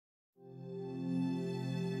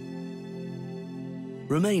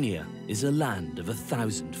Romania is a land of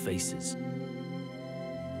 1,000 faces.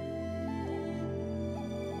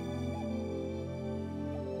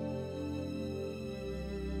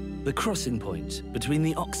 The crossing point between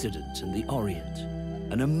the Occident and the Orient,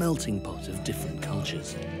 and a melting pot of different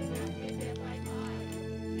cultures.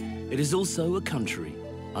 It is also a country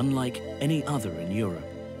unlike any other in Europe.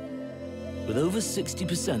 With over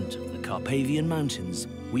 60% of the Carpathian Mountains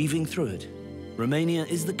weaving through it, Romania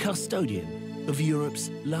is the custodian of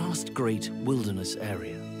Europe's last great wilderness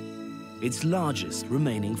area, its largest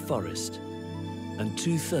remaining forest, and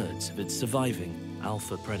 2/3 of its surviving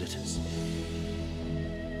alpha predators.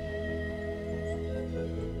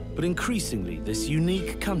 But increasingly, this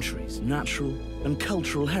unique country's natural and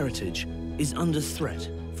cultural heritage is under threat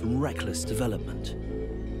from reckless development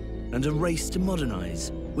and a race to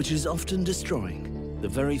modernize, which is often destroying the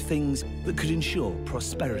very things that could ensure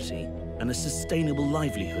prosperity and a sustainable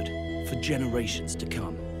livelihood for generations to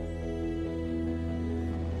come.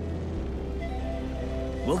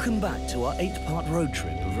 Welcome back to our 8-part road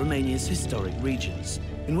trip of Romania's historic regions,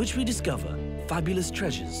 in which we discover fabulous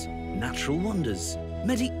treasures, natural wonders,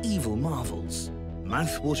 medieval marvels,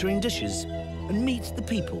 mouth-watering dishes, and meet the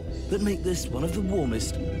people that make this one of the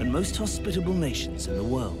warmest and most hospitable nations in the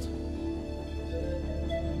world.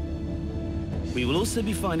 We will also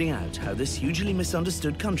be finding out how this hugely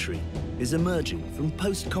misunderstood country is emerging from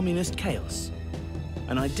post-communist chaos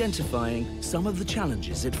and identifying some of the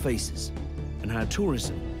challenges it faces and how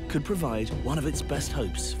tourism could provide one of its best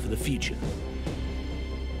hopes for the future.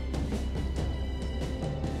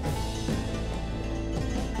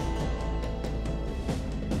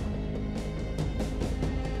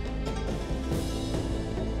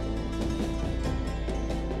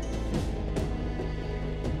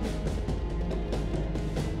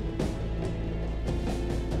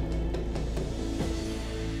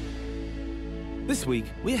 This week,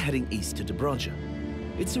 we're heading east to Dobroja.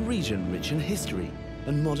 It's a region rich in history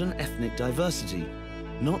and modern ethnic diversity,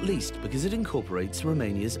 not least because it incorporates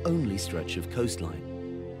Romania's only stretch of coastline.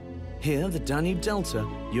 Here, the Danube Delta,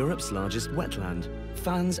 Europe's largest wetland,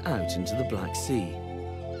 fans out into the Black Sea,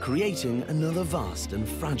 creating another vast and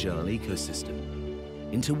fragile ecosystem,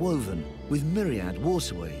 interwoven with myriad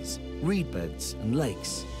waterways, reed beds and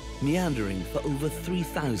lakes, meandering for over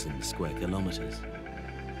 3,000 square kilometers.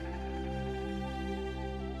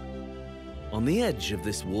 On the edge of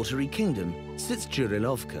this watery kingdom sits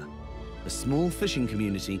Jurilovka, a small fishing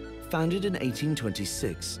community founded in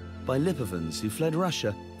 1826 by Lipovans who fled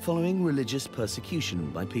Russia following religious persecution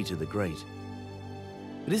by Peter the Great.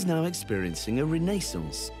 It is now experiencing a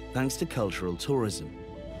renaissance thanks to cultural tourism.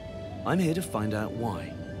 I'm here to find out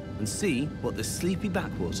why and see what this sleepy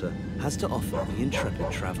backwater has to offer the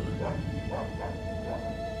intrepid traveler.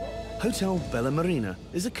 Hotel Bella Marina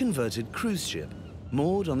is a converted cruise ship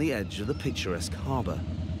moored on the edge of the picturesque harbour,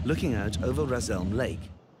 looking out over Razelm Lake.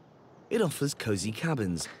 It offers cosy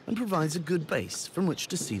cabins and provides a good base from which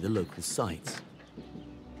to see the local sights.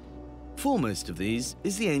 Foremost of these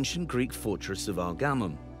is the ancient Greek fortress of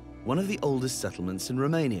Argamum, one of the oldest settlements in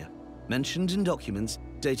Romania, mentioned in documents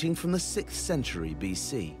dating from the 6th century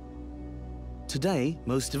BC. Today,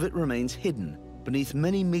 most of it remains hidden beneath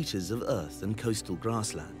many meters of earth and coastal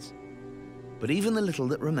grasslands. But even the little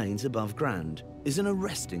that remains above ground is an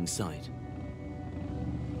arresting sight.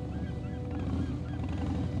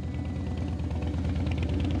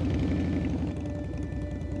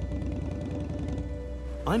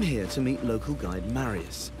 I'm here to meet local guide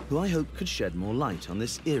Marius, who I hope could shed more light on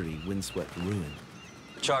this eerie, windswept ruin.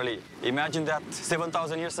 Charlie, imagine that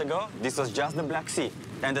 7,000 years ago, this was just the Black Sea,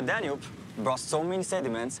 and the Danube brought so many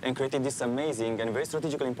sediments and created this amazing and very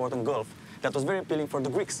strategically important gulf that was very appealing for the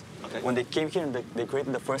Greeks. Okay. When they came here, they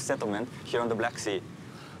created the first settlement here on the Black Sea.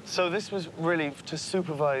 So this was really to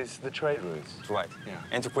supervise the trade routes? Right, yeah.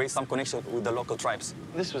 And to create some connection with the local tribes.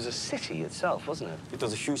 This was a city itself, wasn't it? It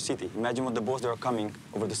was a huge city. Imagine what the boats that are coming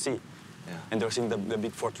over the sea. Yeah. And they're seeing the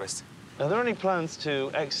big fortress. Are there any plans to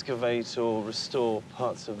excavate or restore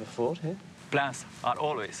parts of the fort here? Plans are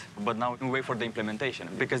always, but now we wait for the implementation.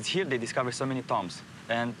 Because here they discovered so many tombs.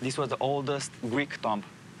 And this was the oldest Greek tomb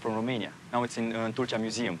from Romania. Now it's in Tulcea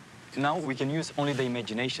Museum. Now we can use only the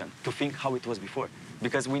imagination to think how it was before.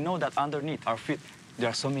 Because we know that underneath our feet, there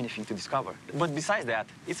are so many things to discover. But besides that,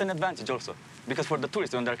 it's an advantage also. Because for the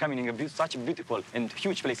tourists, when they're coming in such a beautiful and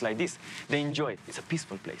huge place like this, they enjoy it. It's a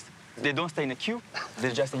peaceful place. They don't stay in a queue.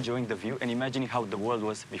 They're just enjoying the view and imagining how the world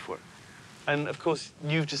was before. And of course,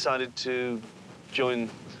 you've decided to join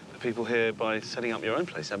the people here by setting up your own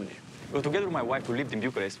place, haven't you? Together with my wife, who lived in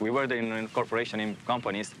Bucharest, we were in corporation, in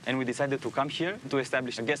companies, and we decided to come here to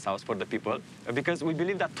establish a guest house for the people because we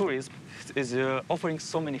believe that tourism is offering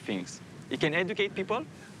so many things. It can educate people,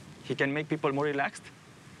 it can make people more relaxed,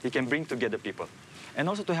 it can bring together people. And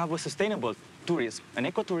also to have a sustainable tourism, an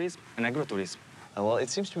ecotourism, an agrotourism. Oh, well, it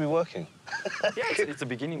seems to be working. Yeah, it's a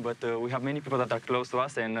beginning, but we have many people that are close to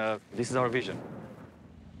us, and this is our vision.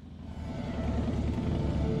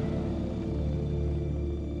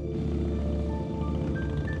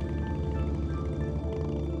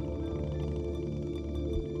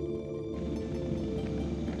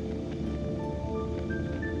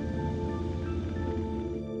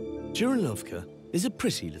 Jurilovka is a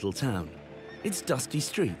pretty little town. Its dusty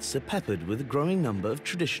streets are peppered with a growing number of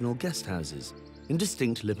traditional guest houses in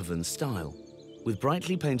distinct Lipovan style, with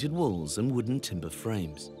brightly painted walls and wooden timber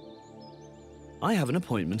frames. I have an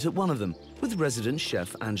appointment at one of them with resident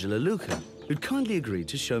chef Angela Luca, who'd kindly agreed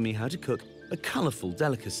to show me how to cook a colourful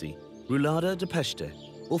delicacy, roulada de pește,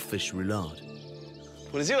 or fish roulade.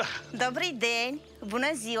 Bună ziua! Добрый день!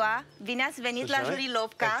 Bună ziua! Bine ați venit la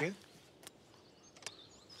Jurilovka!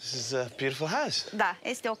 This is a beautiful house. Da,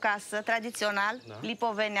 este o casă tradițional,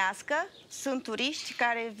 lipovenească. Sunt turiști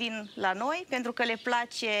care vin la noi pentru că le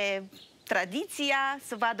place tradiția,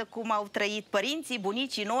 să vadă cum au trăit părinții,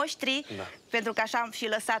 bunicii noștri, pentru că așa am și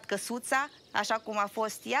lăsat căsuța, așa cum a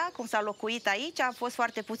fost ea, cum s-a locuit aici, a fost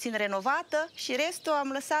foarte puțin renovată și restul am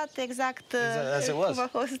lăsat exact cum a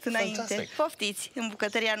fost înainte. Fantastic. Poftiți în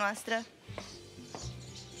bucătăria noastră.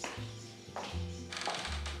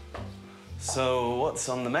 So, what's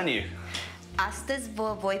on the menu? Astăzi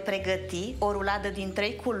vă voi pregăti o ruladă din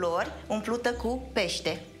 3 culori umplută cu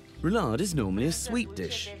pește. Roulade is normally a sweet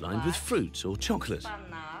dish lined with fruit or chocolate.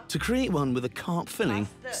 To create one with a carp filling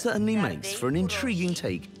certainly makes for an intriguing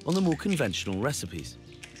take on the more conventional recipes.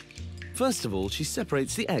 First of all, she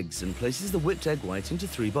separates the eggs and places the whipped egg white into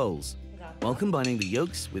 3 bowls, while combining the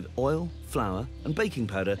yolks with oil, flour and baking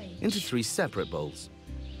powder into 3 separate bowls.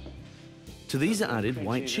 To these are added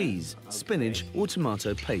white cheese, spinach or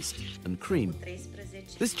tomato paste and cream.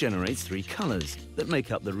 This generates 3 colours that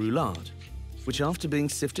make up the roulade, which after being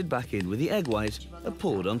sifted back in with the egg white are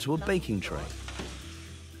poured onto a baking tray.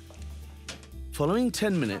 Following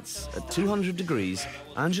 10 minutes at 200 degrees,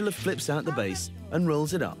 Angela flips out the base and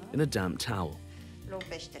rolls it up in a damp towel.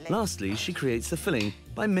 Lastly, she creates the filling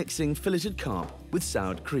by mixing filleted carp with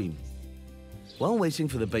soured cream. While waiting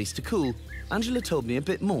for the base to cool, Angela told me a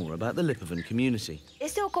bit more about the Lipovan community.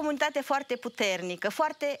 Este o comunitate foarte puternică,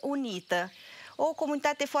 foarte unită, o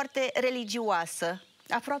comunitate foarte religioasă,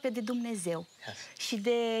 aproape de Dumnezeu și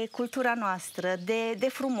de cultura noastră, de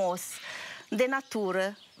frumos, de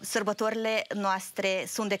natură. Sărbătorile noastre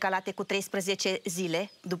sunt decalate cu 13 zile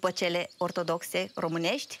după cele ortodoxe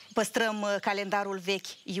românești. Păstrăm calendarul vechi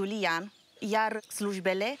iulian, iar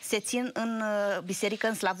slujbele se țin în biserică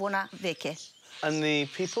în Slavona veche. And the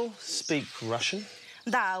people speak Russian?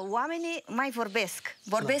 Da, oamenii mai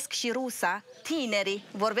vorbesc și rusa, tinerii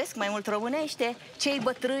vorbesc mai mult românește, cei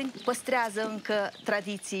bătrâni păstrează încă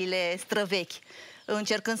tradițiile străvechi,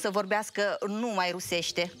 încercând să vorbească numai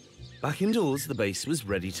rusește. Back indoors, the base was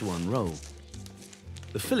ready to unroll.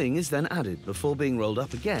 The filling is then added before being rolled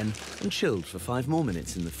up again and chilled for 5 more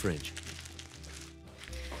minutes in the fridge.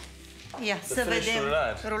 Ia, să vedem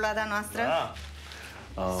rulada noastră.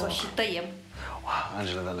 Să o și tăiem. Wow,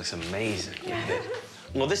 Angela, that looks amazing.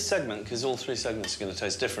 Well, this segment, because all 3 segments are going to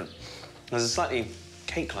taste different, there's a slightly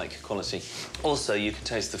cake-like quality. Also, you can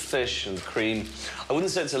taste the fish and the cream. I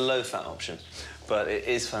wouldn't say it's a low-fat option, but it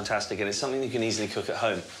is fantastic, and it's something you can easily cook at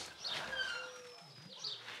home.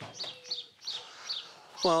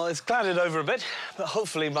 Well, it's clouded over a bit, but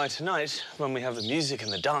hopefully by tonight, when we have the music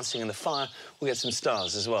and the dancing and the fire, we'll get some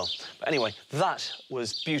stars as well. But anyway, that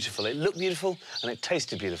was beautiful. It looked beautiful and it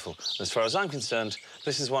tasted beautiful. As far as I'm concerned,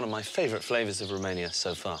 this is one of my favourite flavours of Romania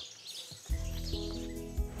so far.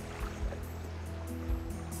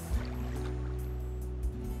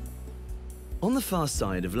 On the far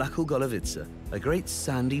side of Lacul Golovița, a great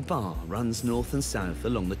sandy bar runs north and south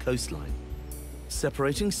along the coastline,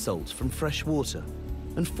 separating salt from fresh water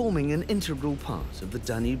and forming an integral part of the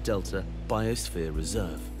Danube Delta Biosphere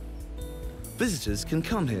Reserve. Visitors can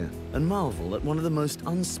come here and marvel at one of the most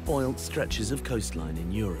unspoilt stretches of coastline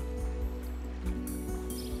in Europe.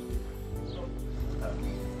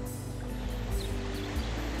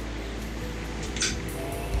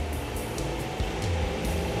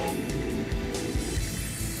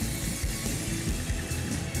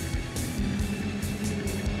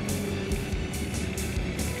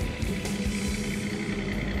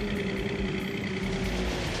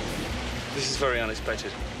 This is very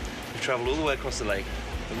unexpected. We've travelled all the way across the lake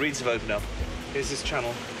The reeds have opened up. Here's this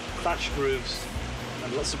channel, thatched roofs,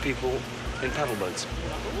 and lots of people in paddle boats,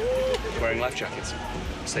 wearing life jackets.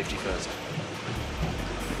 Safety first.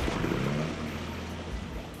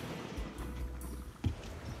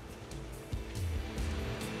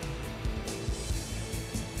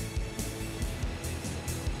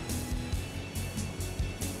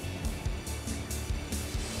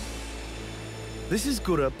 This is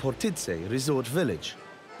Gura Portice Resort Village.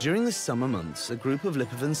 During the summer months, a group of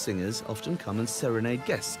Lipovan singers often come and serenade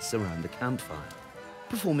guests around the campfire,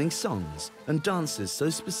 performing songs and dances so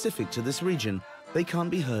specific to this region they can't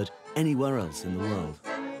be heard anywhere else in the world.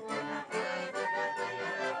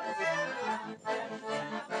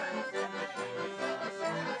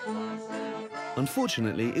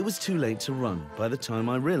 Unfortunately, it was too late to run by the time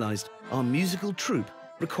I realized our musical troupe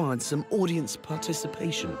required some audience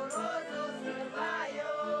participation.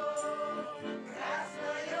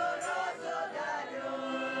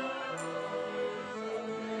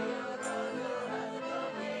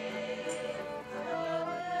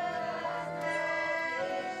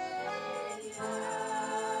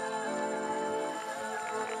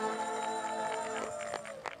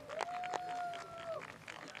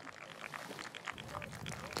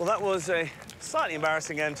 Well, that was a slightly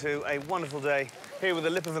embarrassing end to a wonderful day here with the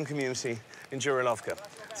Lipovan community in Jurilovka.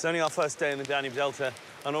 It's only our first day in the Danube Delta,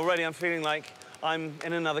 and already I'm feeling like I'm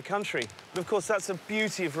in another country. But of course, that's the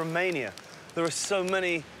beauty of Romania. There are so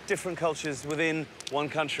many different cultures within one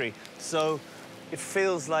country, so it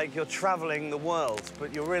feels like you're traveling the world,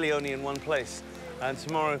 but you're really only in one place. And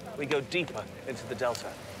tomorrow we go deeper into the Delta.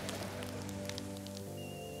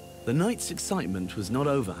 The night's excitement was not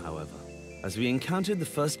over, however, as we encountered the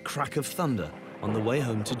first crack of thunder on the way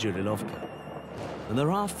home to Jurilovka. And there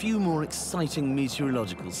are few more exciting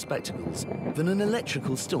meteorological spectacles than an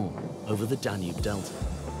electrical storm over the Danube Delta.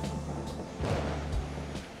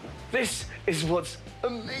 This is what's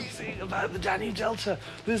amazing about the Danube Delta.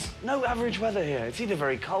 There's no average weather here. It's either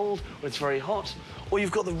very cold or it's very hot, or you've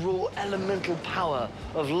got the raw elemental power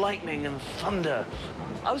of lightning and thunder.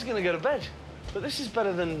 I was going to go to bed, but this is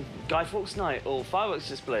better than Guy Fawkes Night or fireworks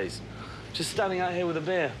displays. Just standing out here with a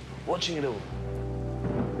beer, watching it all.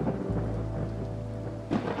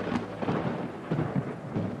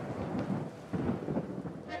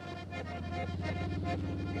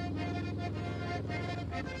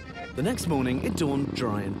 The next morning, it dawned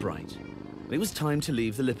dry and bright. It was time to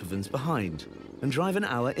leave the Lipovans behind and drive an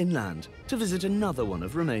hour inland to visit another one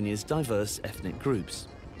of Romania's diverse ethnic groups.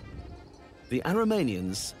 The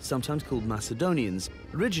Aromanians, sometimes called Macedonians,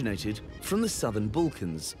 originated from the southern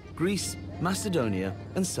Balkans, Greece, Macedonia,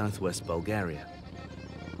 and southwest Bulgaria.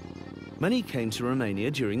 Many came to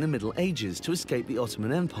Romania during the Middle Ages to escape the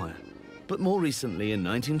Ottoman Empire, but more recently, in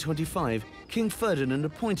 1925, King Ferdinand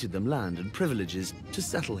appointed them land and privileges to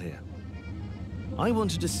settle here. I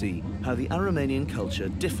wanted to see how the Aromanian culture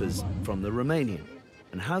differs from the Romanian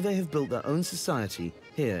and how they have built their own society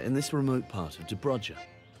here in this remote part of Dobroja.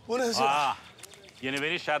 Bună ziua! Bine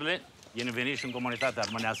venit, Charles. Bine venit și în comunitatea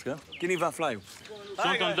armânească. Gini va Flaiu.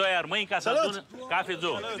 Sunt doi armâni ca să adun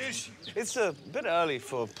cafezu. It's a bit early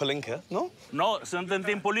for Palinka, no? No, sunt în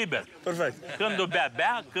timpul liber. Perfect. Când o bea,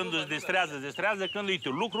 bea, când îți distrează, când uite,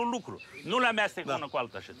 lucru. Nu le amestec una cu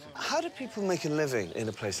alta, așa. How do people make a living in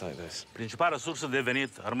a place like this? Principala sursă de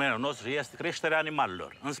venit armenilor nostru este creșterea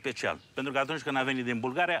animalelor, în special. Pentru că atunci când am venit din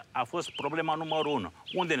Bulgaria, a fost problema numărul 1.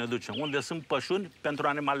 Unde ne ducem? Unde sunt pășuni pentru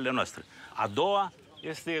animalele noastre? A doua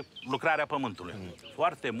este lucrarea pământului.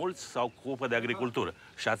 Foarte mulți se ocupă de agricultură.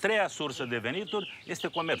 Și a treia sursă de venituri este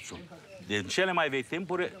comerțul. Din cele mai vechi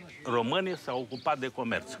timpuri, românii s-au ocupat de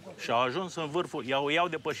comerț. Și au ajuns în vârful, i-au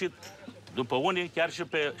depășit după unii, chiar și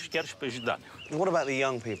pe jidani. What about the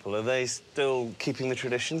young people? Are they still keeping the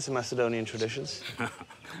traditions, the Macedonian traditions?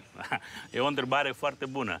 E o întrebare foarte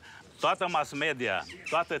bună. Toată mass media,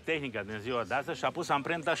 toată tehnica din ziua de astăzi și-a pus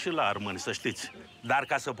amprenta și la armâni, să știți. Dar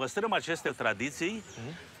ca să păstrăm aceste tradiții,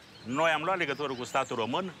 noi am luat legătură cu statul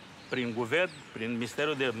român, prin guvern, prin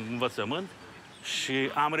Ministerul de Învățământ și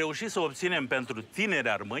am reușit să obținem pentru tineri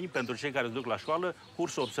armâni, pentru cei care se duc la școală,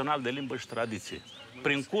 cursul opțional de limbă și tradiție.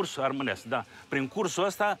 Prin cursul armânesc, da. Prin cursul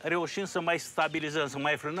ăsta reușim să mai stabilizăm, să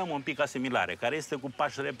mai frânăm un pic asimilare, care este cu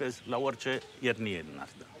pași repezi la orice etnie din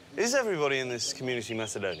asta. Is everybody in this community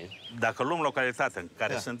Macedonian? Dacă luăm localitatea în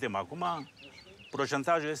care suntem acum,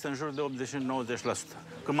 procentajul este în jur de 80-90%.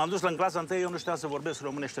 Când m-am dus în clasa 1, eu nu știam să vorbesc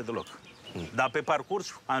românește deloc. Dar pe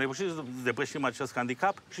parcurs am reușit să depășim acest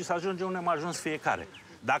handicap și să ajungem unde am ajuns fiecare.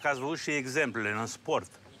 Dacă ați văzut și exemplele în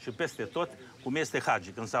sport, și peste tot, cum este Hagi.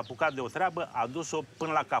 Când s-a apucat de o treabă, a dus-o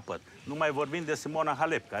până la capăt. Nu mai vorbim de Simona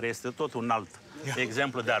Halep, care este tot un alt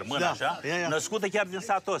exemplu de armână, așa, născută chiar din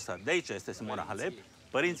satul ăsta. De aici este Simona Halep,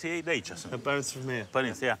 părinții ei de aici sunt.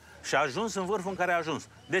 Părinții, ea. Și a ajuns în vârful în care a ajuns.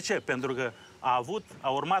 De ce? Pentru că a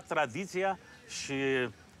urmat tradiția și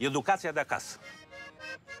educația de acasă.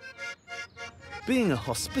 Being a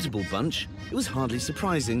hospitable bunch, it was hardly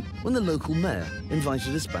surprising when the local mayor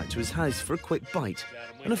invited us back to his house for a quick bite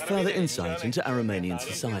and a further insight into Aromanian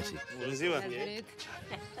society.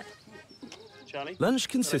 Lunch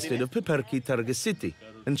consisted of piperki targasiti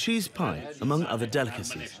and cheese pie, among other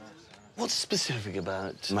delicacies. What's specific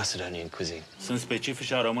about Macedonian cuisine? Sunt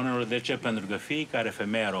specifice a românilor. De ce? Pentru că fiecare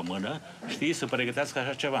femeie română știe să pregătească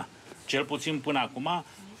așa ceva. Cel puțin până acum,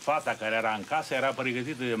 fata care era în casă era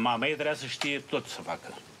pregătită de mama ei, trebuia să știe tot să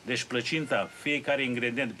facă. Deci plăcinta, fiecare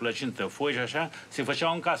ingredient, plăcintă, foi și așa, se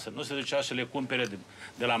făceau în casă. Nu se ducea să le cumpere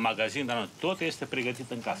de la magazin, dar nu. Tot este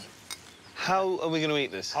pregătit în casă. How are we going to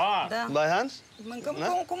eat this? Da. By hand?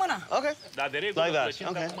 Mâncăm cu mâna. Okay. Dar de regulă, Like that.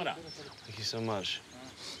 plăcinta Okay. cu mâna. Thank you so much.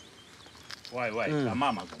 Uai, ca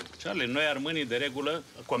mama. Charlie, noi armânii de regulă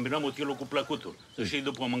combinăm utilul cu plăcutul. Să știi,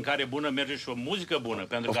 după o mâncare bună merge și o muzică bună,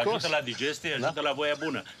 pentru că ajută la digestie, ajută la voia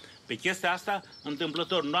bună. Pe chestia asta,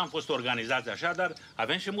 întâmplător, nu am fost organizați așa, dar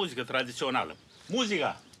avem și muzică tradițională.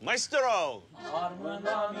 Muzica! Maestro!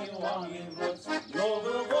 Armânanii oameni vrăți, eu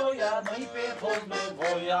vă voia, măi pe foc vă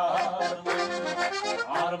voia,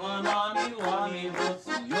 armânanii oameni vrăți,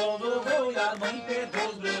 eu vă voia, măi pe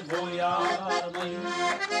foc vă voia, măi.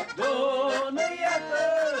 Doamne, iată,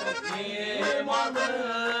 e mamă,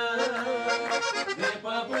 de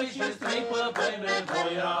păpăi și străi păpăi vă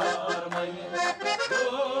voia, măi.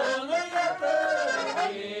 Doamne, iată,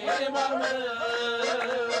 e mamă,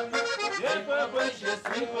 de păpăi și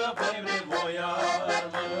străi păpăi vă voia,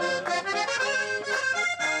 măi.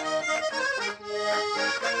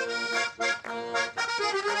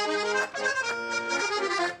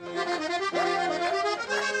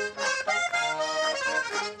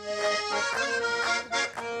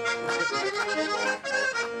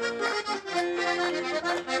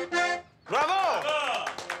 Bravo!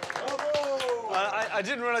 I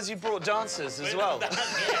didn't realize you brought dancers as well.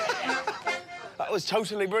 That was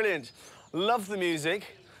totally brilliant. Love the music,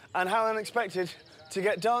 and how unexpected to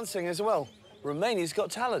get dancing as well. Romania's got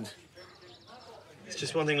talent. There's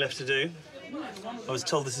just one thing left to do. I was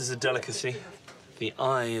told this is a delicacy, the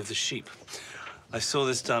eye of the sheep. I saw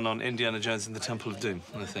this done on Indiana Jones and the Temple of Doom,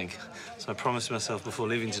 I think. So I promised myself before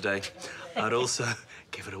leaving today, I'd also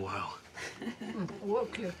give it a whirl.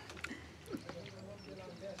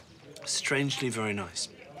 Strangely very nice.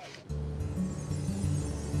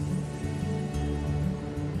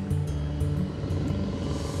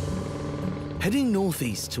 Heading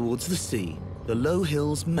northeast towards the sea, the low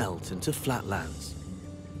hills melt into flatlands.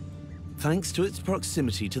 Thanks to its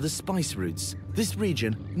proximity to the spice routes, this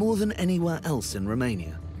region, more than anywhere else in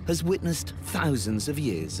Romania, has witnessed thousands of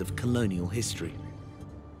years of colonial history.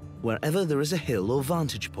 Wherever there is a hill or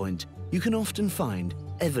vantage point, you can often find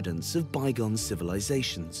evidence of bygone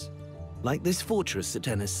civilizations, like this fortress at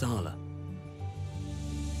Enesala.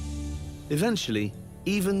 Eventually,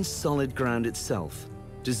 even solid ground itself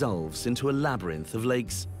dissolves into a labyrinth of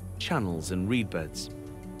lakes, channels and reed beds.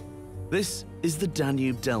 This is the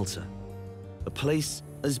Danube Delta, a place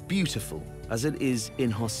as beautiful as it is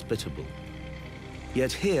inhospitable.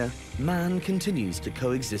 Yet here, man continues to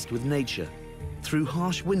coexist with nature through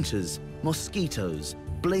harsh winters, mosquitoes,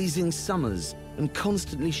 blazing summers, and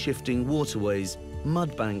constantly shifting waterways,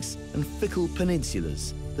 mudbanks, and fickle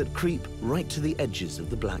peninsulas that creep right to the edges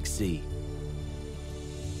of the Black Sea.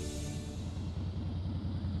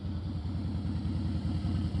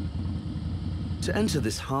 To enter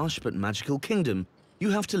this harsh but magical kingdom, you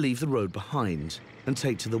have to leave the road behind and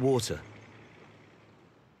take to the water.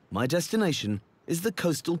 My destination is the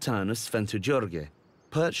coastal town of Sfântu-Gheorghe,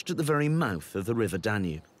 perched at the very mouth of the River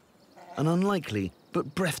Danube. An unlikely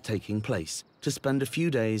but breathtaking place to spend a few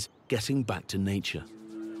days getting back to nature.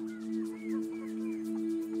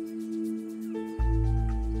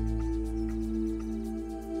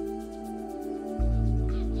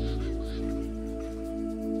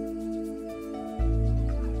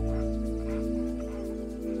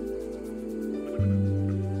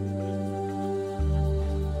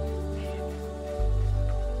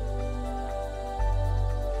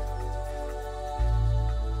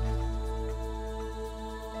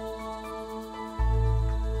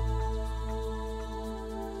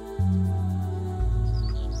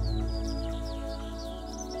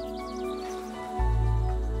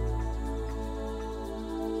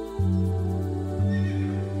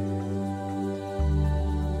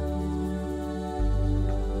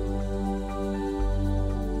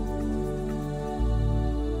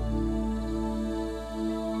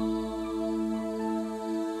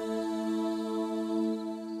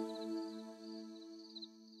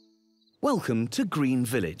 Welcome to Green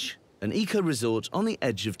Village, an eco-resort on the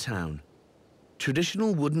edge of town.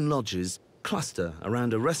 Traditional wooden lodges cluster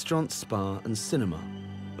around a restaurant, spa and cinema,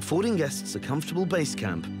 affording guests a comfortable base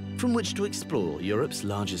camp from which to explore Europe's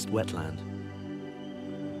largest wetland.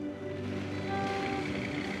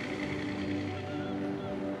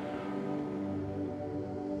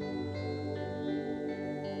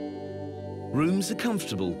 Rooms are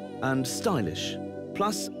comfortable and stylish,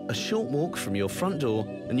 plus a short walk from your front door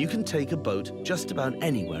and you can take a boat just about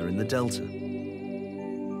anywhere in the Delta.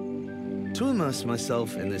 To immerse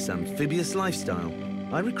myself in this amphibious lifestyle,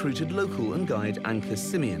 I recruited local and guide Anka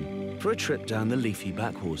Simeon for a trip down the leafy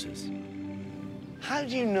backwaters. How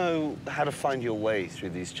do you know how to find your way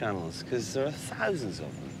through these channels? Because there are thousands of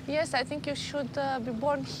them. Yes, I think you should be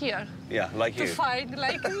born here. Yeah, like you. To find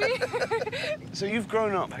like me. So you've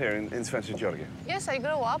grown up here in Sfântu Gheorghe? Yes, I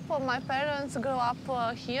grew up. My parents grew up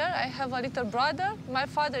here. I have a little brother. My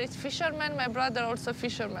father is fisherman. My brother also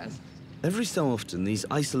fisherman. Every so often, these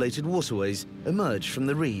isolated waterways emerge from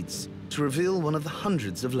the reeds to reveal one of the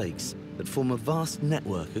hundreds of lakes that form a vast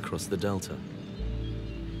network across the Delta.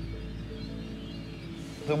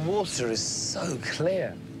 The water is so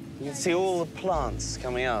clear. You can see all the plants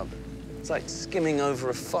coming up. It's like skimming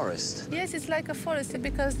over a forest. Yes, it's like a forest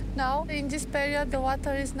because now in this period the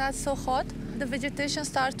water is not so hot. The vegetation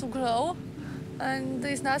starts to grow and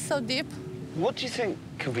it's not so deep. What do you think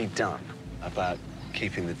can be done about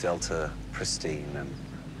keeping the Delta pristine and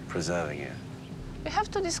preserving it? We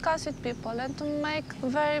have to discuss with people and to make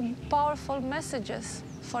very powerful messages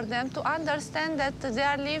for them to understand that they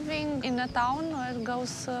are living in a town where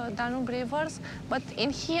goes Danube rivers, but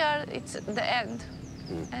in here it's the end.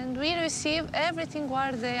 And we receive everything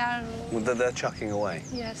where they are. Well, that they're chucking away.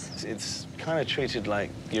 Yes. It's kind of treated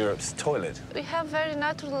like Europe's toilet. We have very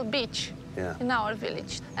natural beach. Yeah. In our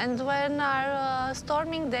village. And when our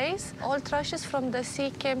storming days, all trashes from the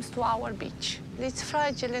sea came to our beach. It's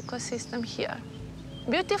fragile ecosystem here.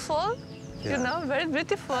 Beautiful, yeah. You know, very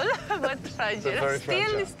beautiful, but fragile. But very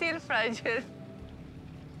fragile. Still fragile.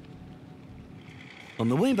 On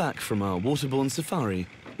the way back from our waterborne safari,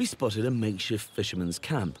 we spotted a makeshift fisherman's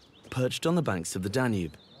camp perched on the banks of the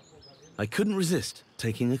Danube. I couldn't resist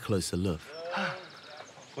taking a closer look.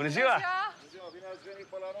 Bună ziua!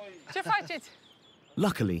 Ce faceți?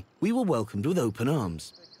 Luckily, we were welcomed with open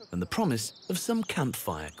arms and the promise of some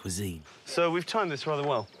campfire cuisine. So we've timed this rather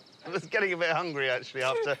well. I was getting a bit hungry, actually,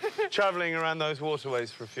 after travelling around those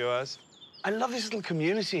waterways for a few hours. I love this little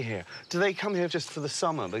community here. Do they come here just for the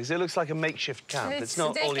summer? Because it looks like a makeshift camp. It's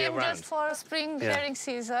not all year round. They came just for spring herring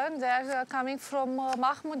season. They are coming from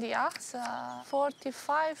Mahmudia. It's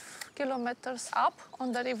 45 kilometers up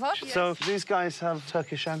on the river. So these guys have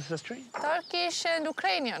Turkish ancestry? Turkish and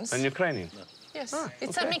Ukrainians. And Ukrainian? Yes,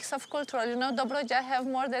 it's a mix of cultural. You know, Dobroja have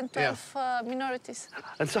more than 12 minorities.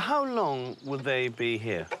 And so how long will they be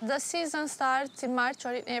here? The season starts in March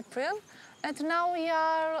or in April, and now we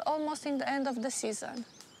are almost in the end of the season.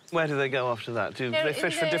 Where do they go after that? Do they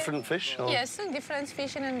fish for different fish? Or? Yes, different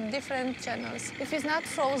fish in different channels. If it's not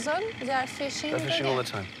frozen, they are fishing. They're fishing all the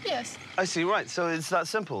time? Yes. I see, right. So it's that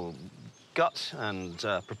simple. Gut and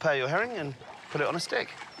prepare your herring and put it on a stick.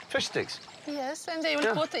 Fish sticks. Yes, and they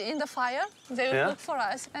will put it in the fire. They will cook for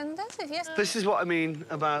us, and that's it, yes. This is what I mean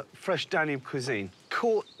about fresh Danube cuisine.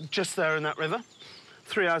 Caught just there in that river.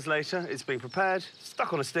 3 hours later, it's being prepared,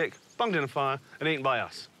 stuck on a stick, bunged in a fire, and eaten by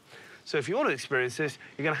us. So if you want to experience this,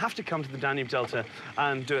 you're going to have to come to the Danube Delta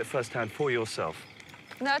and do it firsthand for yourself.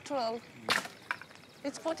 Natural.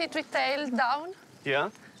 Let's put it with tail down. Yeah?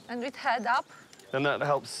 And with head up. And that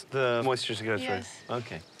helps the moisture to go through? Yes.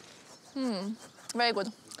 OK. Very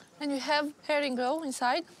good. And you have herring roe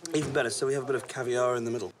inside. Even better, so we have a bit of caviar in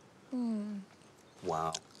the middle.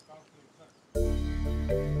 Wow.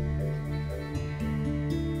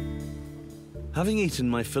 Having eaten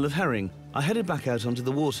my fill of herring, I headed back out onto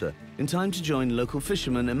the water in time to join local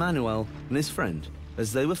fisherman Emmanuel and his friend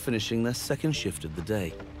as they were finishing their second shift of the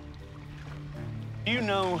day. Do you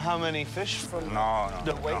know how many fish from No.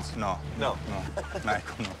 No.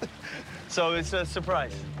 So it's a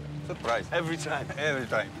surprise? Surprise. Every time? Every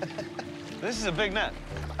time. This is a big net.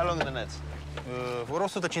 How long are the nets? Vreo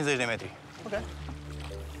 150 de metri. OK.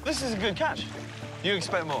 This is a good catch. You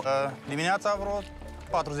expect more? Dimineața vreo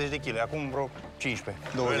 40 de kg, acum vreo 15,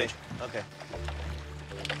 20. Really? OK.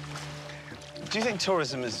 Do you think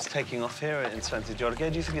tourism is taking off here in Sfântu Gheorghe?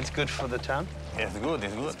 Do you think it's good for the town? It's good,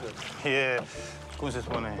 it's good. E, cum se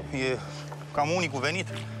spune, e cam unicul venit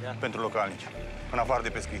pentru localnici, în afară de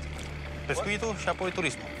pescuit. Pescuitul și apoi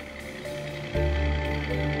turismul.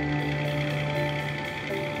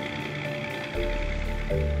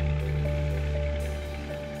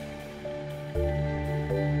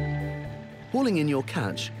 Hauling in your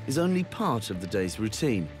catch is only part of the day's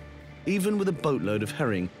routine. Even with a boatload of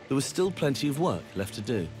herring, there was still plenty of work left to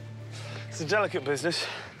do. It's a delicate business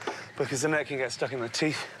because the net can get stuck in the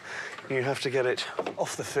teeth. You have to get it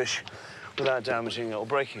off the fish without damaging it or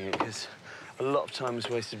breaking it, because a lot of time is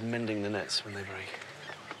wasted mending the nets when they break.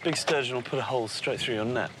 Big sturgeon will put a hole straight through your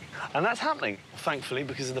net. And that's happening, thankfully,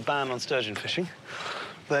 because of the ban on sturgeon fishing.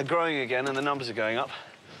 They're growing again and the numbers are going up.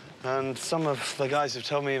 And some of the guys have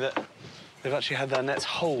told me that they've actually had their nets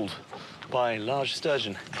holed by large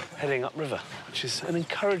sturgeon heading upriver, which is an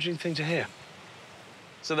encouraging thing to hear.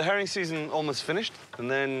 So the herring season almost finished, and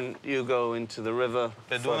then you go into the river.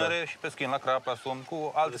 Pe Dunăre și pescuim la crap, la somn,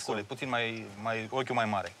 cu alte scule, puțin ochiul mai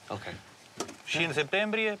mare. Okay. Și în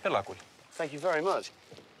septembrie, pe lacuri. Thank you very much.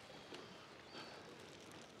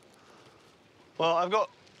 Well, I've got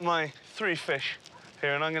my 3 fish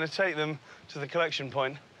here, and I'm going to take them to the collection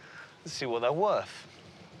point and see what they're worth.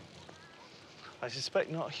 I suspect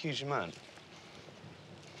not a huge amount.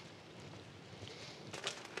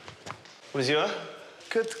 Bună ziua!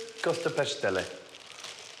 Cât costă peștele?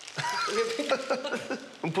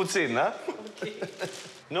 Un puțin, da? Ok.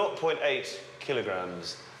 0.8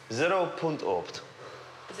 kilograms. 0.8.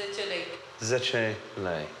 10 lei. 10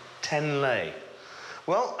 lei. 10 lei.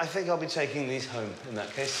 Well, I think I'll be taking these home in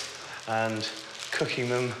that case and cooking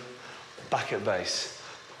them back at base.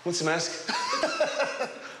 Mulțumesc.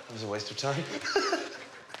 That was a waste of time.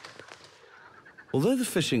 Although the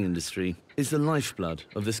fishing industry is the lifeblood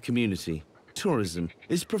of this community, tourism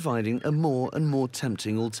is providing a more and more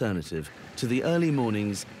tempting alternative to the early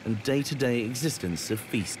mornings and day-to-day existence of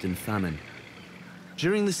feast and famine.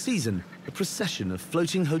 During the season, a procession of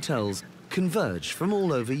floating hotels converge from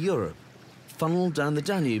all over Europe, funnel down the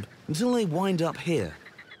Danube until they wind up here,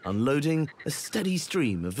 unloading a steady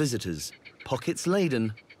stream of visitors, pockets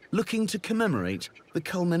laden, looking to commemorate the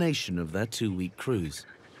culmination of their 2-week cruise.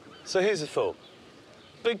 So here's a thought.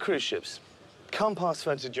 Big cruise ships come past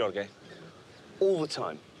Sfântu Gheorghe all the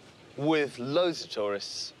time with loads of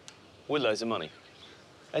tourists, with loads of money.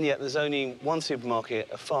 And yet there's only one supermarket,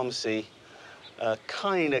 a pharmacy, a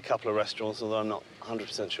couple of restaurants, although I'm not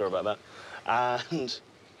 100% sure about that, and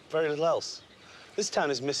very little else. This town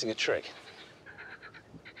is missing a trick.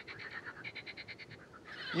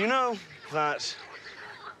 You know that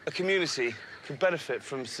a community could benefit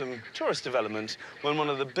from some tourist development when one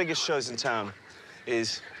of the biggest shows in town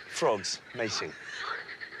is frogs mating.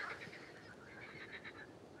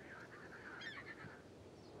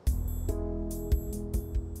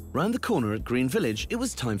 Round the corner at Green Village, it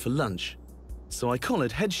was time for lunch. So I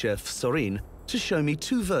collared head chef Sorin to show me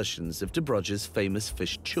 2 versions of Dobroja's famous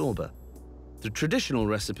fish ciorba, the traditional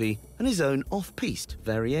recipe and his own off-piste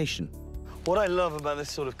variation. What I love about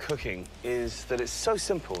this sort of cooking is that it's so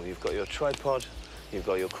simple. You've got your tripod, you've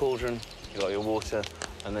got your cauldron, you've got your water,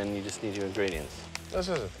 and then you just need your ingredients. This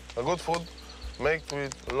is it. A good food made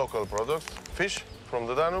with local products, fish from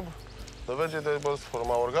the Danube, the vegetables from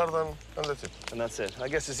our garden, and that's it. And that's it. I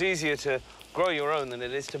guess it's easier to grow your own than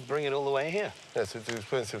it is to bring it all the way here. Yes, it's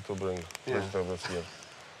expensive to bring vegetables here.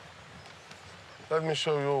 Let me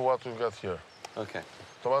show you what we've got here. Okay.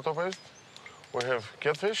 Tomato paste. We have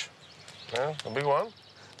catfish, a big one.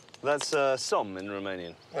 That's som in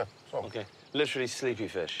Romanian. Yeah, som. Okay. Literally sleepy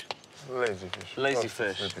fish. Lazy fish. Lazy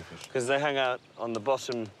fish. Because they hang out on the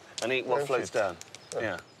bottom and eat what floats down.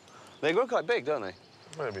 Yeah. They grow quite big, don't they?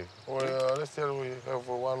 Very big. This year we have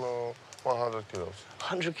 100 kilos.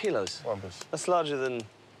 100 kilos? One piece. That's larger than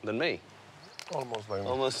me. Almost like me.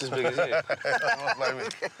 Almost as big as you. Almost like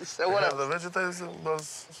me. So what else? The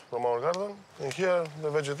vegetables from our garden. And here, the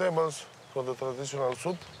vegetables for the traditional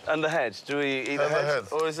soup. And the head. Do we eat the head?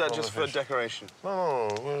 Or is that just for decoration? No.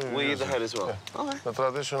 We eat the head as well? Yeah. Okay. The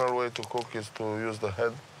traditional way to cook is to use the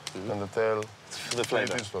head and the tail. For the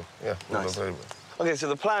flavour? Yeah, for nice. the flavour. OK, so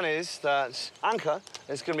the plan is that Anka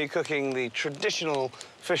is going to be cooking the traditional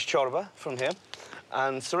fish ciorba from here.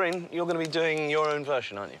 And Sorin, you're going to be doing your own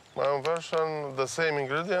version, aren't you? My own version, the same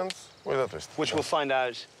ingredients with a twist. Which we'll find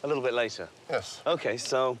out a little bit later. Yes. OK,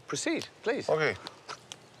 so proceed, please. OK.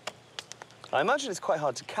 I imagine it's quite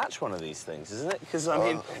hard to catch one of these things, isn't it? Because, I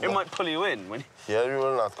mean, it might pull you in when... Here you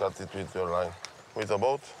will not cut it with your line. With a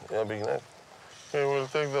boat, a big net. We will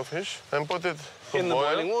take the fish and put it in the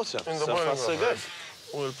boiling water. In the boiling water. So good.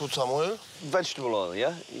 We'll put some oil. Vegetable oil,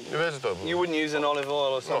 yeah? Vegetable. You wouldn't use an olive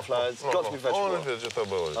oil or sunflower. It's got to be vegetable oil. Only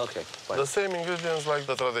vegetable oil. OK, fine. The same ingredients like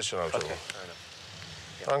the traditional ciorba. OK.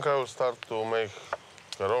 Anka will start to make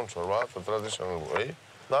her own ciorba the traditional way.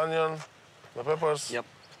 The onion, the peppers. Yep.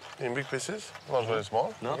 In big pieces, not very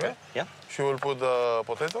small. No, okay? Yeah. She will put the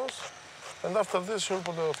potatoes, and after this, she will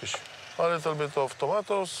put the fish. A little bit of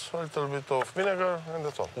tomatoes, a little bit of vinegar, and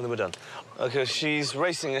that's all. And then we're done. OK, she's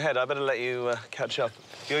racing ahead. I better let you catch up.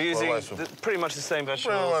 You're using pretty much the same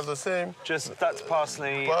vegetables. Pretty much the same. Just that's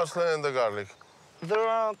parsley. Parsley and the garlic. There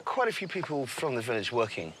are quite a few people from the village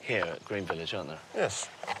working here at Green Village, aren't there? Yes,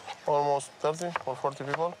 almost 30 or 40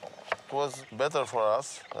 people. It was better for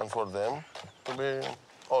us and for them to be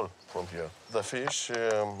all from here. The fish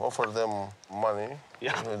offer them money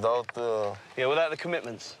without... without the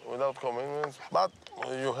commitments. Without commitments. But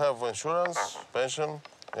you have insurance, pension,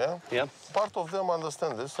 yeah? Yeah. Part of them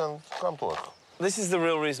understand this and come to work. This is the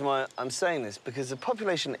real reason why I'm saying this, because the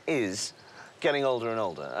population is getting older and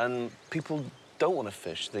older, and people don't want to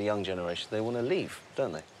fish, the young generation. They want to leave,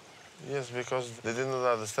 don't they? Yes, because they didn't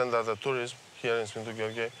understand that the tourism here in Sfântu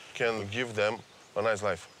Gheorghe can give them a nice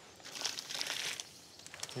life.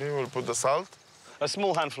 We will put the salt. A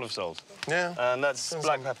small handful of salt. Yeah. And that's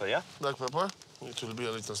black pepper, yeah? Black pepper. It will be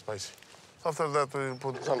a little spicy. After that, we'll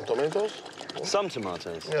put some tomatoes. Some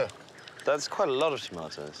tomatoes? Yeah. That's quite a lot of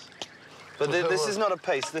tomatoes. But this is not a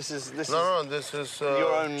paste. This is No, this is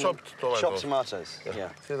your own chopped tomatoes. Chopped tomatoes. Yeah.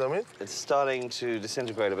 See the meat? It's starting to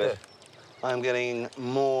disintegrate a bit. Yeah. I'm getting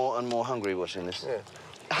more and more hungry watching this. Yeah.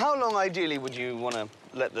 How long, ideally, would you want to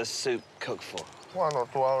let the soup cook for? 1 or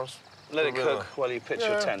 2 hours. Let it cook while you pitch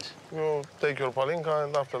your tent. You take your palinka,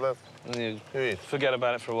 and after that, you eat. Forget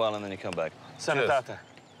about it for a while, and then you come back. Sănătate.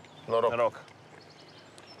 Noroc. Noroc.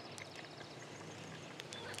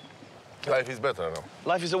 Life is better now.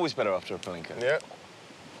 Life is always better after a palinka. Yeah.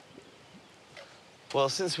 Well,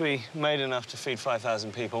 since we made enough to feed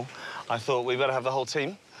 5,000 people, I thought we better have the whole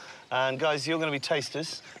team. And, guys, you're going to be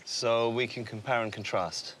tasters, so we can compare and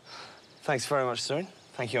contrast. Thanks very much, Søren.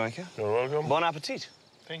 Thank you, Anka. You're welcome. Bon appetit.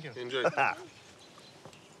 Thank you. Enjoy.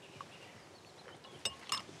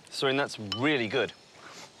 Søren, that's really good.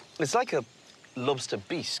 It's like a lobster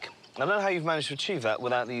bisque. I don't know how you've managed to achieve that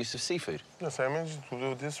without the use of seafood. Yes, I managed to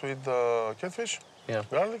do this with catfish,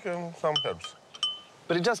 garlic, and some herbs.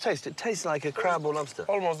 But it does taste. It tastes like a crab or lobster.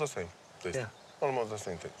 Almost the same taste. Yeah. Almost the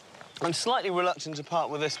same taste. I'm slightly reluctant to part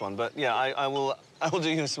with this one, but yeah, I will do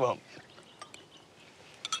you a swap.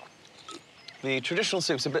 The traditional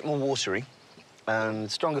soup's a bit more watery and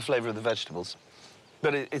stronger flavour of the vegetables,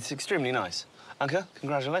 but it's extremely nice. Anka,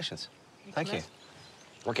 congratulations. Thank you.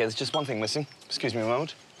 OK, there's just one thing missing. Excuse me a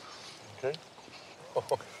moment. OK.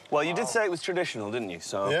 Well, you did say it was traditional, didn't you?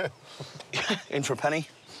 So yeah. In for a penny,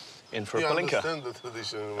 in for a palinka. You understand the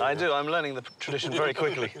tradition. I do. I'm learning the tradition very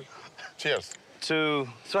quickly. Cheers. To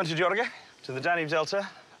Sfântu Gheorghe, to the Danube Delta,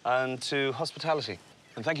 and to hospitality.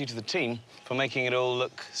 And thank you to the team for making it all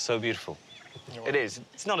look so beautiful. It is.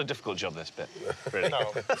 It's not a difficult job, this bit, really.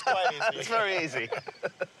 No, it's quite easy. It's very easy.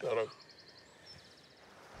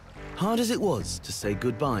 Hard as it was to say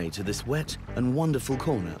goodbye to this wet and wonderful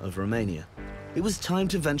corner of Romania, it was time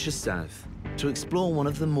to venture south to explore one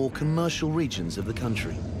of the more commercial regions of the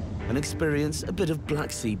country and experience a bit of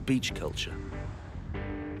Black Sea beach culture.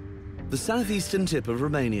 The southeastern tip of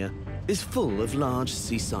Romania is full of large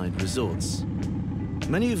seaside resorts,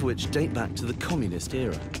 many of which date back to the communist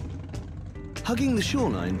era. Hugging the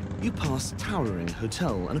shoreline, you pass towering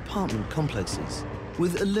hotel and apartment complexes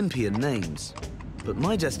with Olympian names. But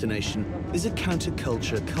my destination is a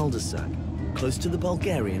counterculture cul-de-sac close to the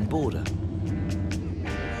Bulgarian border.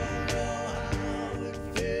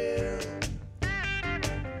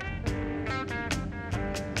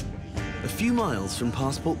 A few miles from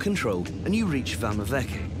passport control and you reach Vama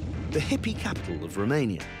Veche, the hippie capital of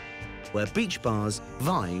Romania, where beach bars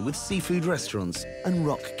vie with seafood restaurants and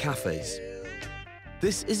rock cafes.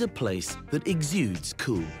 This is a place that exudes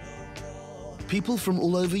cool. People from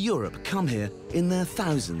all over Europe come here in their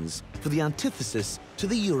thousands for the antithesis to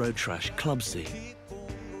the Eurotrash club scene.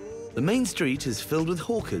 The main street is filled with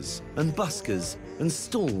hawkers and buskers and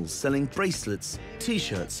stalls selling bracelets,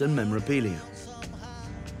 t-shirts and memorabilia.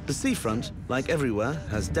 The seafront, like everywhere,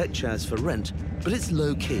 has deck chairs for rent, but it's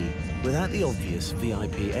low-key, without the obvious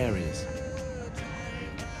VIP areas.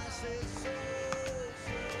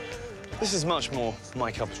 This is much more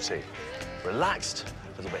my cup of tea. Relaxed,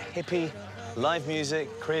 a little bit hippie, live music,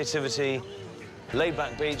 creativity,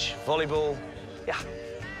 laid-back beach, volleyball. Yeah,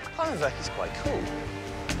 Vama Veche is quite cool.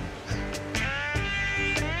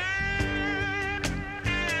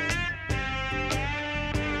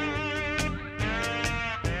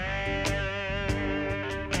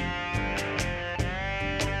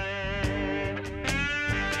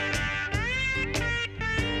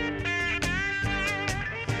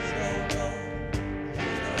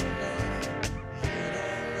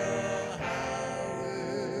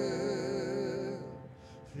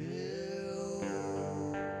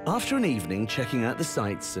 After an evening checking out the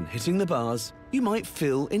sights and hitting the bars, you might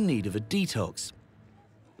feel in need of a detox.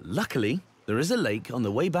 Luckily, there is a lake on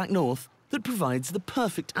the way back north that provides the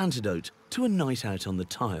perfect antidote to a night out on the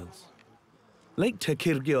tiles. Lake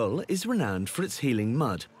Tekirgyol is renowned for its healing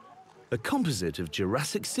mud. A composite of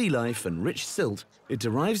Jurassic sea life and rich silt, it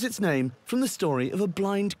derives its name from the story of a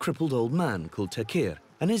blind, crippled old man called Tekir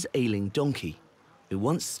and his ailing donkey, who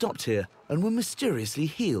once stopped here and were mysteriously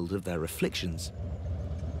healed of their afflictions.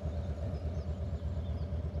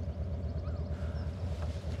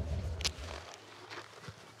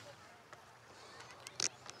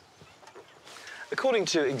 According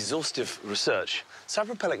to exhaustive research,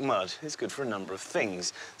 sapropelic mud is good for a number of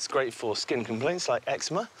things. It's great for skin complaints like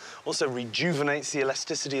eczema, also rejuvenates the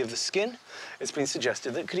elasticity of the skin. It's been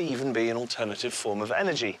suggested that it could even be an alternative form of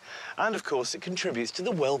energy. And of course, it contributes to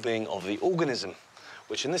the well-being of the organism,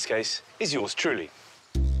 which in this case is yours truly.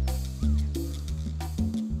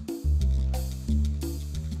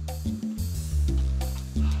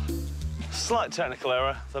 Slight technical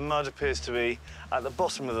error. The mud appears to be at the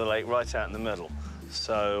bottom of the lake, right out in the middle.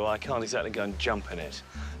 So I can't exactly go and jump in it.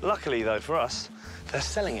 Luckily, though, for us, they're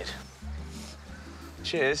selling it.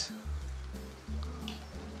 Cheers.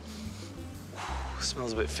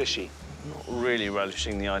 Smells a bit fishy. Not really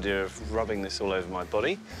relishing the idea of rubbing this all over my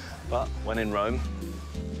body, but when in Rome.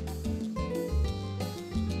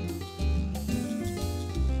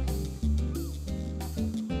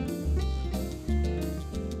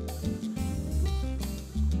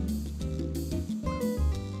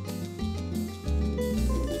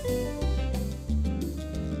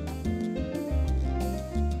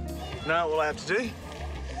 Now all I have to do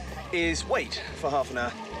is wait for half an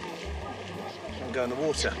hour and go in the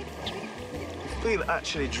water. I feel it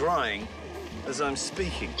actually drying as I'm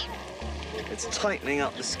speaking. It's tightening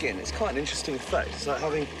up the skin. It's quite an interesting effect. It's like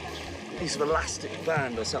having a piece of elastic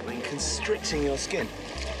band or something constricting your skin.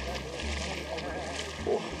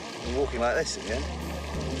 Oh, I'm walking like this again.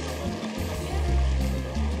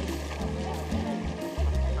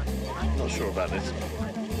 Not sure about this.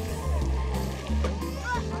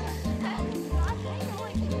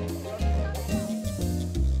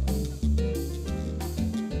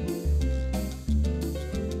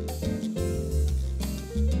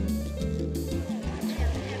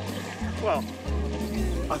 Well,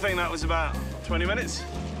 I think that was about 20 minutes.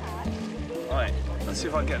 All right, let's see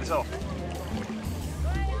if I can get this off.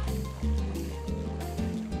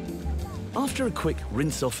 After a quick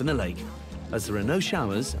rinse-off in the lake, as there are no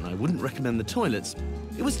showers and I wouldn't recommend the toilets,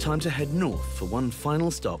 it was time to head north for one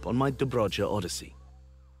final stop on my Dobroja odyssey.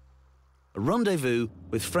 A rendezvous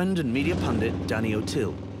with friend and media pundit Danny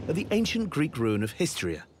O'Till at the ancient Greek ruin of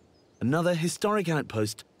Histria, another historic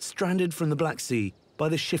outpost stranded from the Black Sea by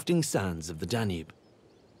the shifting sands of the Danube.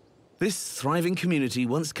 This thriving community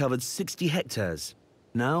once covered 60 hectares.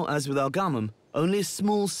 Now, as with Algamum, only a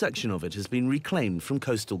small section of it has been reclaimed from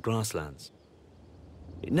coastal grasslands.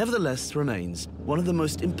 It nevertheless remains one of the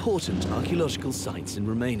most important archaeological sites in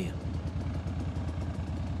Romania.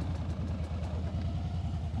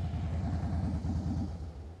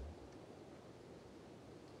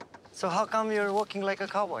 So how come you're walking like a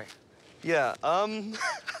cowboy? Yeah,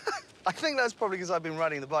 I think that's probably because I've been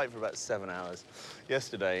riding the bike for about 7 hours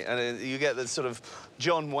yesterday, and you get the sort of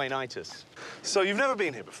John Wayne-itis. So you've never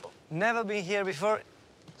been here before? Never been here before.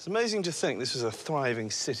 It's amazing to think this was a thriving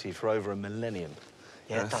city for over a millennium.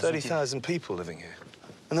 Yeah, 30,000 people living here.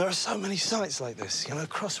 And there are so many sites like this, you know,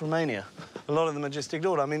 across Romania. A lot of them are just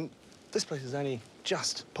ignored. I mean, this place has only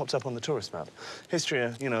just popped up on the tourist map.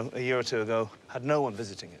 Histria, you know, a year or two ago, had no one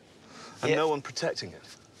visiting it and no one protecting it.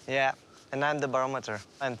 Yeah, and I'm the barometer.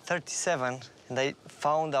 I'm 37, and I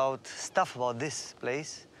found out stuff about this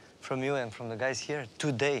place from you and from the guys here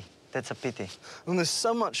today. That's a pity. And there's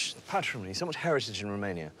so much patrimony, so much heritage in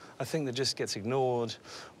Romania, I think that just gets ignored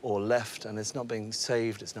or left, and it's not being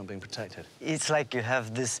saved, it's not being protected. It's like you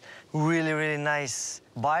have this really, really nice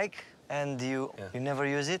bike, and you never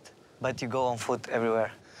use it, but you go on foot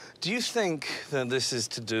everywhere. Do you think that this is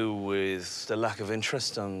to do with the lack of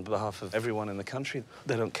interest on behalf of everyone in the country?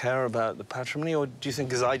 They don't care about the patrimony, or do you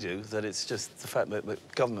think, as I do, that it's just the fact that the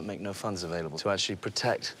government make no funds available to actually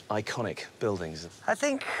protect iconic buildings? I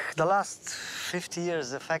think the last 50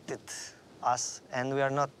 years affected us, and we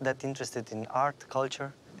are not that interested in art,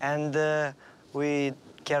 culture, and we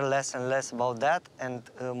care less and less about that, and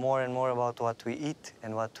more about what we eat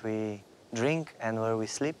and what we drink and where we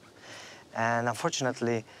sleep. And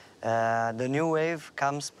unfortunately, the new wave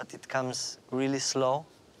comes, but it comes really slow.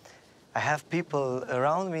 I have people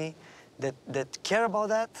around me that care about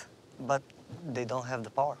that, but they don't have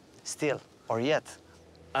the power, still, or yet.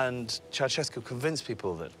 And Ceausescu convinced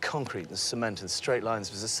people that concrete and cement and straight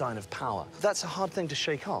lines was a sign of power. That's a hard thing to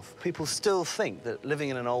shake off. People still think that living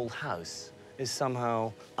in an old house is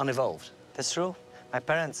somehow unevolved. That's true. My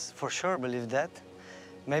parents for sure believed that.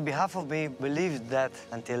 Maybe half of me believed that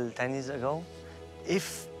until 10 years ago.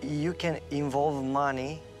 If you can involve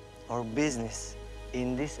money or business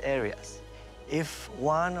in these areas, if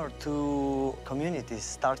one or two communities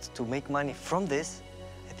start to make money from this,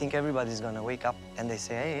 I think everybody's gonna wake up and they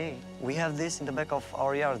say, hey, we have this in the back of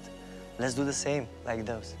our yard. Let's do the same like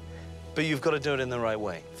those. But you've got to do it in the right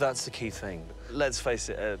way. That's the key thing. Let's face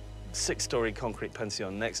it, a 6-story concrete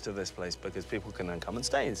pension next to this place, because people can then come and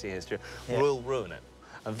stay and see history, will ruin it.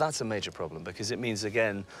 And that's a major problem, because it means,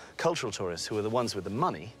 again, cultural tourists, who are the ones with the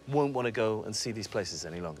money, won't want to go and see these places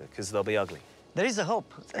any longer, because they'll be ugly. There is a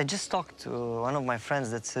hope. I just talked to one of my friends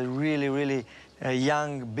that's a really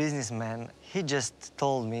young businessman. He just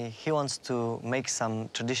told me he wants to make some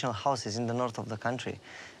traditional houses in the north of the country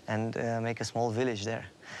and make a small village there.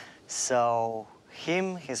 So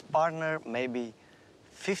him, his partner, maybe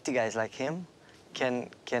 50 guys like him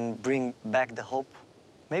can bring back the hope.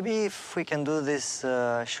 Maybe if we can do this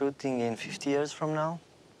shooting in 50 years from now,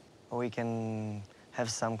 we can have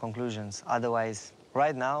some conclusions. Otherwise,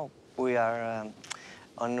 right now, we are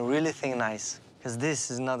on really thing nice, because this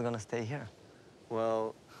is not gonna stay here.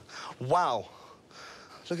 Well, wow.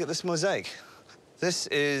 Look at this mosaic. This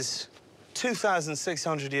is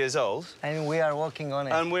 2,600 years old. And we are walking on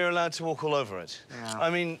it. And we're allowed to walk all over it. Yeah. I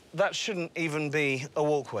mean, that shouldn't even be a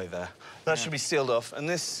walkway there. That should be sealed off, and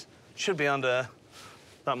this should be under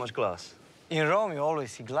that much glass. In Rome, you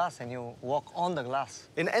always see glass and you walk on the glass.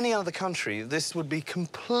 In any other country, this would be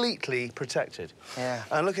completely protected. Yeah.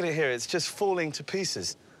 And look at it here, it's just falling to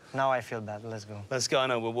pieces. Now I feel bad. Let's go. Let's go. I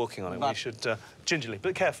know, we're walking on it. We should gingerly,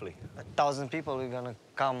 but carefully. 1,000 people are gonna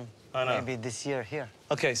come maybe this year here.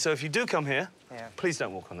 OK, so if you do come here, please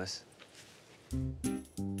don't walk on this.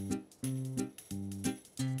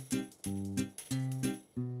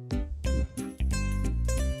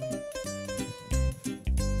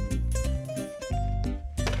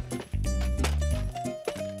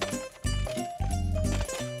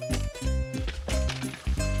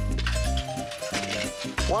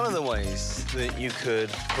 One of the ways that you could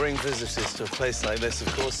bring visitors to a place like this, of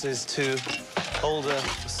course, is to hold a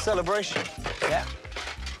celebration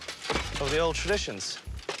of the old traditions.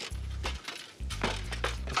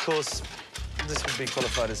 Of course, this would be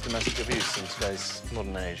qualified as domestic abuse in today's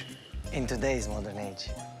modern age. In today's modern age.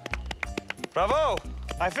 Bravo!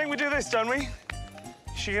 I think we do this, don't we?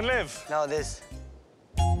 She can live. No, this.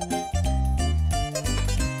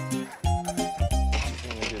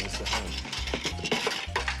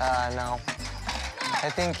 No. I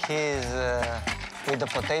think he's with the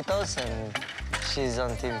potatoes and she's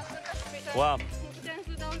on TV. Wow.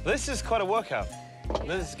 This is quite a workout.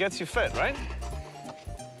 This gets you fit, right?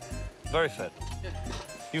 Very fit.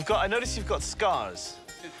 I notice you've got scars.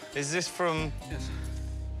 Is this from... Yes.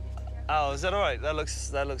 Oh, is that all right? That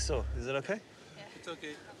looks sore. Is it okay? Yeah. It's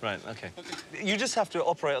okay. Right, okay. You just have to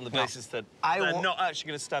operate on the basis that they're not actually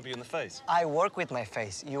going to stab you in the face. I work with my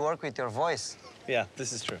face. You work with your voice. Yeah,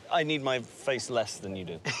 this is true. I need my face less than you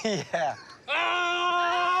do. Yeah.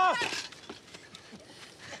 Ah!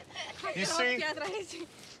 You see?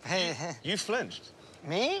 Hey. You flinched.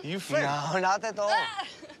 Me? You flinched. No, not at all.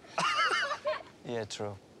 Yeah,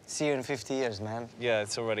 true. See you in 50 years, man. Yeah,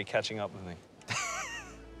 it's already catching up with me.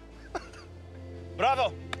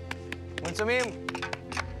 Bravo! Mulțumim!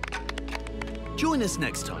 Join us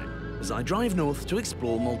next time as I drive north to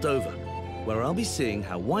explore Moldova, where I'll be seeing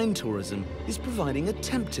how wine tourism is providing a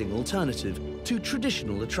tempting alternative to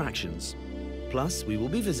traditional attractions. Plus, we will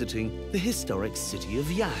be visiting the historic city of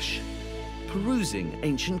Iași, perusing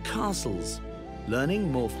ancient castles,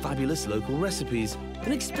 learning more fabulous local recipes,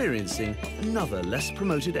 and experiencing another less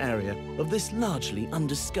promoted area of this largely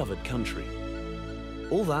undiscovered country.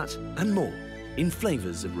 All that and more in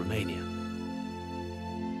Flavours of Romania.